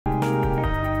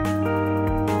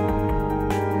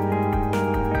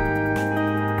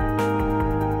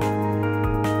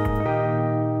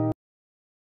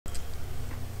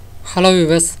Hello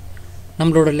viewers,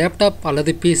 நம்மளோட laptop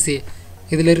அல்லது PC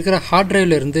இதில் இருக்கிற ஹார்ட்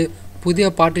டிரைவில் இருந்து புதிய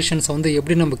பார்ட்டிஷன்ஸை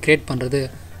எப்படி நம்ம கிரியேட் பண்ணுறது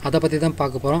அதை பற்றி தான்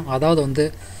பார்க்க போகிறோம். அதாவது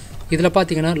இதில்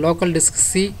பார்த்தீங்கன்னா local disk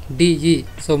C DE,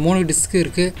 so 3 disk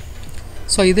இருக்குது.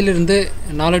 ஸோ இதிலிருந்து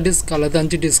 4 டிஸ்க் அல்லது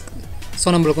 5 டிஸ்க், ஸோ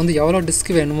நம்மளுக்கு எவ்வளோ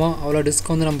டிஸ்க் வேணுமோ அவ்வளோ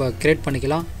டிஸ்க் நம்ம கிரியேட்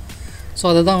பண்ணிக்கலாம். ஸோ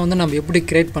அதை தான் நம்ம எப்படி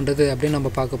கிரியேட் பண்ணுறது அப்படின்னு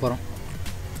நம்ம பார்க்க போகிறோம்.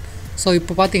 ஸோ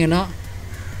இப்போ பார்த்தீங்கன்னா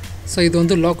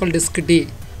இது லோக்கல் டிஸ்க் டி.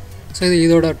 ஸோ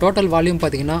இதோட டோட்டல் வால்யூம்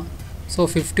பார்த்தீங்கன்னா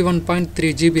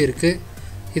 51.3 GB இருக்குது.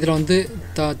 இதில்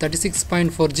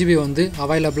 36.4 GB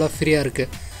அவைலபிளாக ஃப்ரீயாக இருக்குது.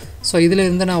 ஸோ இதில்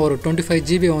இருந்து நான் ஒரு 25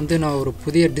 GB நான் ஒரு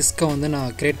புதிய டிஸ்க்கை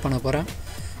நான் கிரியேட் பண்ண போகிறேன்.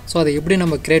 ஸோ அதை எப்படி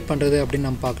நம்ம கிரியேட் பண்ணுறது அப்படின்னு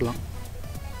நம்ம பார்க்கலாம்.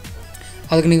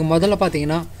 அதுக்கு நீங்கள் முதல்ல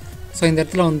பார்த்தீங்கன்னா இந்த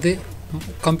இடத்துல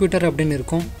கம்ப்யூட்டர் அப்படின்னு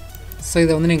இருக்கும். ஸோ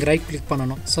இதை நீங்கள் ரைட் கிளிக்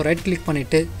பண்ணணும். ஸோ ரைட் கிளிக்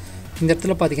பண்ணிவிட்டு இந்த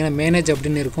இடத்துல பார்த்தீங்கன்னா மேனேஜ்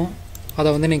அப்படின்னு இருக்கும்,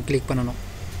 அதை நீங்கள் கிளிக் பண்ணணும்.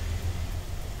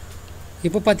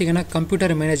 இப்போ பார்த்தீங்கன்னா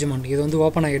கம்ப்யூட்டர் மேனேஜ்மெண்ட் இது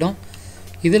ஓப்பன் ஆகிடும்.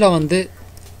 இதில்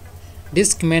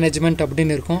டிஸ்க் மேனேஜ்மெண்ட்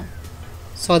அப்படின்னு இருக்கும்.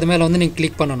 ஸோ அது மேலே நீங்கள்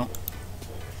கிளிக் பண்ணணும்.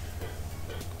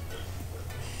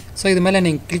 ஸோ இது மேலே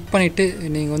நீங்கள் கிளிக் பண்ணிவிட்டு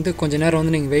நீங்கள் கொஞ்சம் நேரம்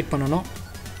நீங்கள் வெயிட் பண்ணணும்.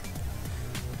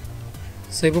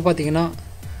 ஸோ இப்போ பார்த்தீங்கன்னா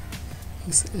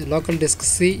local disk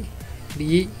C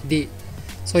TET.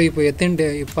 So இப்போ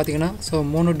இப்போ பார்த்தீங்கன்னா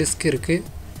 3 டிஸ்க் இருக்குது.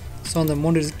 ஸோ அந்த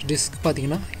 3 டிஸ்க்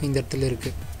பார்த்தீங்கன்னா இந்த இடத்துல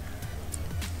இருக்குது.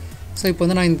 ஸோ இப்போ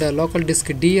நான் இந்த லோக்கல் டிஸ்க்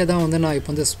டியை தான் நான்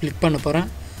இப்போ ஸ்ப்ளிட் பண்ண போகிறேன்.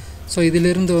 ஸோ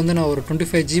இதிலிருந்து நான் ஒரு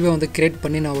 25 GB கிரியேட்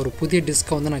பண்ணி நான் ஒரு புதிய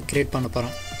டிஸ்க்கை நான் கிரியேட் பண்ண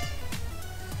போகிறேன்.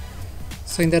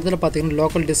 ஸோ இந்த இடத்துல பார்த்தீங்கன்னா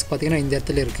லோக்கல் டிஸ்க் பார்த்தீங்கன்னா இந்த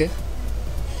இடத்துல இருக்குது.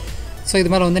 ஸோ இது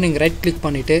மேலே நீங்கள் ரைட் கிளிக்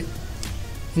பண்ணிவிட்டு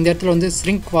இந்த இடத்துல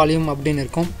ஸ்ரிங்க் வால்யூம் அப்படின்னு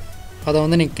இருக்கும், அதை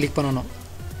நீங்கள் கிளிக் பண்ணணும்.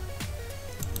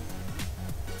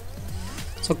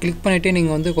 ஸோ கிளிக் பண்ணிவிட்டு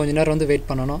நீங்கள் கொஞ்சம் நேரம் வெயிட்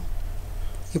பண்ணணும்.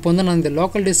 இப்போ நான் இந்த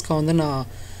லோக்கல் டிஸ்க்கை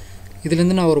நான்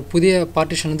இதிலேருந்து நான் ஒரு புதிய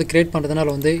பார்ட்டிஷன் கிரியேட்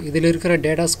பண்ணுறதுனால இதில் இருக்கிற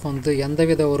டேட்டாஸ்க்கு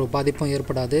எந்தவித ஒரு பாதிப்பும்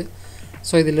ஏற்படாது.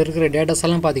 ஸோ இதில் இருக்கிற டேட்டாஸ்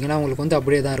எல்லாம் பார்த்தீங்கன்னா உங்களுக்கு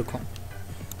அப்படியே தான் இருக்கும்.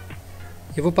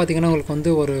 இப்போ பார்த்தீங்கன்னா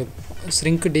உங்களுக்கு ஒரு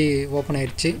ஸ்ரிங்க் டி ஓப்பன்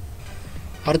ஆயிடுச்சு.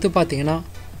 அடுத்து பார்த்தீங்கன்னா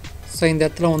இந்த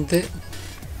இடத்துல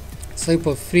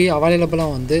இப்போ ஃப்ரீ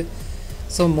அவைலபிளாக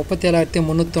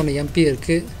 37,301 MB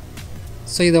இருக்குது.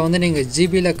 ஸோ இதை நீங்கள்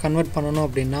ஜிபியில் கன்வெர்ட் பண்ணணும்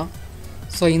அப்படின்னா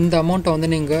ஸோ இந்த அமௌண்ட்டை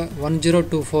நீங்கள்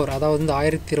 1024, அதாவது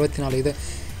 1024 இது.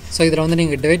 ஸோ இதில்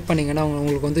நீங்கள் டிவைட் பண்ணிங்கன்னா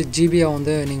உங்களுக்கு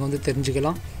ஜிபியாக நீங்கள்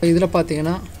தெரிஞ்சுக்கலாம். இதில்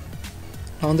பார்த்தீங்கன்னா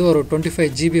நான் ஒரு 25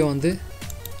 GB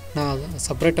நான்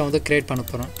செப்பரேட்டாக கிரியேட் பண்ண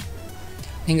போகிறேன்.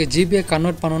 நீங்கள் ஜிபியை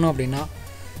கன்வெர்ட் பண்ணணும் அப்படின்னா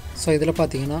ஸோ இதில்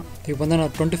பார்த்தீங்கன்னா இப்போ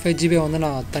நான் 25 GB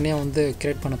நான் தனியாக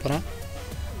கிரியேட் பண்ண போகிறேன்.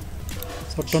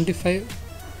 ஸோ 25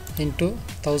 ×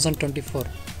 1024.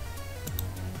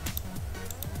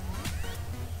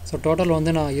 ஸோ டோட்டல்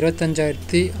நான்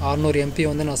 25,600 MB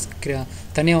நான்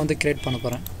தனியாக கிரியேட் பண்ண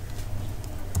போகிறேன்.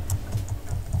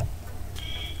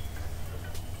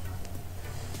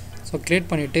 ஸோ கிரியேட்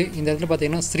பண்ணிவிட்டு இந்த இடத்துல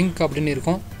பார்த்தீங்கன்னா ஸ்ரிங்க் அப்படின்னு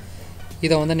இருக்கும்,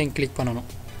 இதை நீங்கள் கிளிக் பண்ணணும்.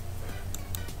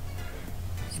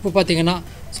 இப்போ பார்த்தீங்கன்னா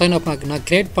நான்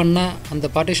கிரியேட் பண்ண அந்த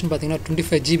பார்ட்டிஷன் பார்த்தீங்கன்னா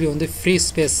 25 GB ஃப்ரீ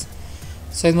ஸ்பேஸ்.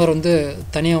 ஸோ இது மாதிரி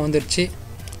தனியாக வந்துடுச்சு.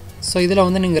 ஸோ இதில்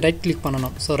நீங்கள் ரைட் கிளிக்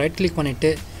பண்ணணும். ஸோ ரைட் கிளிக்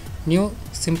பண்ணிவிட்டு நியூ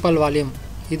சிம்பிள் வால்யூம்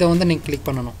இதை நீங்கள் கிளிக்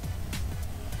பண்ணணும்.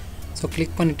 ஸோ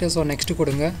கிளிக் பண்ணிவிட்டு நெக்ஸ்ட்டு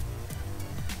கொடுங்க.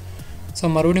 ஸோ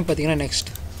மறுபடியும் பார்த்தீங்கன்னா நெக்ஸ்ட்.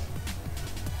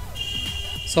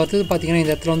 ஸோ அடுத்தது பார்த்தீங்கன்னா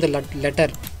இந்த இடத்துல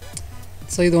லெட்டர்.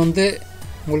 ஸோ இது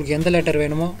உங்களுக்கு எந்த லெட்டர்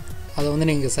வேணுமோ அதை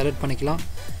நீங்கள் செலக்ட் பண்ணிக்கலாம்.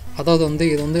 அதாவது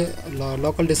இது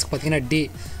லோக்கல் டிஸ்க் பார்த்தீங்கன்னா டி.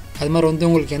 அது மாதிரி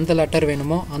உங்களுக்கு எந்த லெட்டர்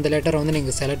வேணுமோ அந்த லெட்டரை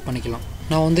நீங்கள் செலக்ட் பண்ணிக்கலாம்.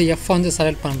 நான் எஃப்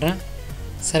செலக்ட் பண்ணுறேன்.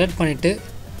 செலக்ட் பண்ணிவிட்டு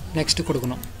நெக்ஸ்ட்டு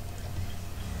கொடுக்கணும்.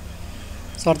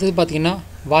 ஸோ அடுத்தது பார்த்தீங்கன்னா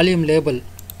வால்யூம் லேபிள்.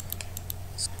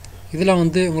 இதில்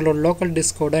உங்களோட லோக்கல்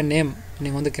டிஸ்கோட நேம்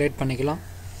நீங்கள் கிரியேட் பண்ணிக்கலாம்.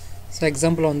 ஸோ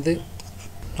எக்ஸாம்பிள்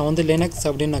நான் லினக்ஸ்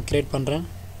அப்படின்னு நான் கிரியேட் பண்ணுறேன்.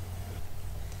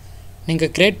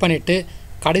 நீங்கள் கிரியேட் பண்ணிவிட்டு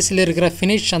கடைசியில் இருக்கிற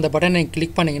ஃபினிஷ் அந்த பட்டனை நீங்கள்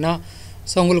கிளிக் பண்ணிங்கன்னா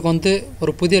ஸோ உங்களுக்கு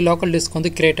ஒரு புதிய லோக்கல் டிஸ்க்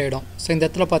கிரியேட் ஆகிடும். ஸோ இந்த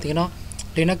இடத்துல பார்த்தீங்கன்னா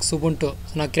லினக்ஸ் உபுண்டு.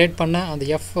 ஸோ நான் கிரியேட் பண்ண அந்த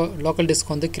எஃப் லோக்கல்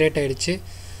டிஸ்க் கிரியேட் ஆகிடுச்சு.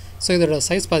 ஸோ இதோட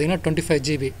சைஸ் பார்த்தீங்கன்னா 25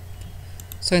 GB.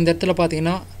 ஸோ இந்த இடத்துல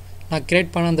பார்த்தீங்கன்னா நான் கிரியேட்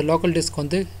பண்ண அந்த லோக்கல் டிஸ்க்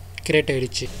கிரியேட்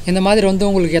ஆகிடுச்சு. இந்த மாதிரி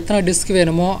உங்களுக்கு எத்தனை டிஸ்க்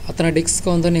வேணுமோ அத்தனை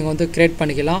டிஸ்க்கு நீங்கள் கிரியேட்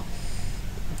பண்ணிக்கலாம்.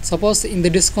 சப்போஸ் இந்த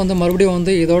டிஸ்க் மறுபடியும்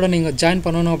இதோட நீங்கள் ஜாயின்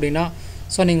பண்ணணும் அப்படின்னா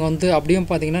ஸோ நீங்கள் அப்படியும்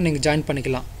பார்த்தீங்கன்னா நீங்கள் ஜாயின்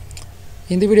பண்ணிக்கலாம்.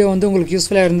 இந்த வீடியோ உங்களுக்கு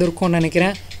யூஸ்ஃபுல்லாக இருந்திருக்கும்னு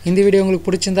நினைக்கிறேன். இந்த வீடியோ உங்களுக்கு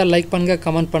பிடிச்சிருந்தால் லைக் பண்ணுங்கள்,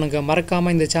 கமெண்ட் பண்ணுங்கள்.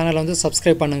 மறக்காமல் இந்த சேனலை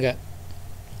சப்ஸ்கிரைப் பண்ணுங்கள்.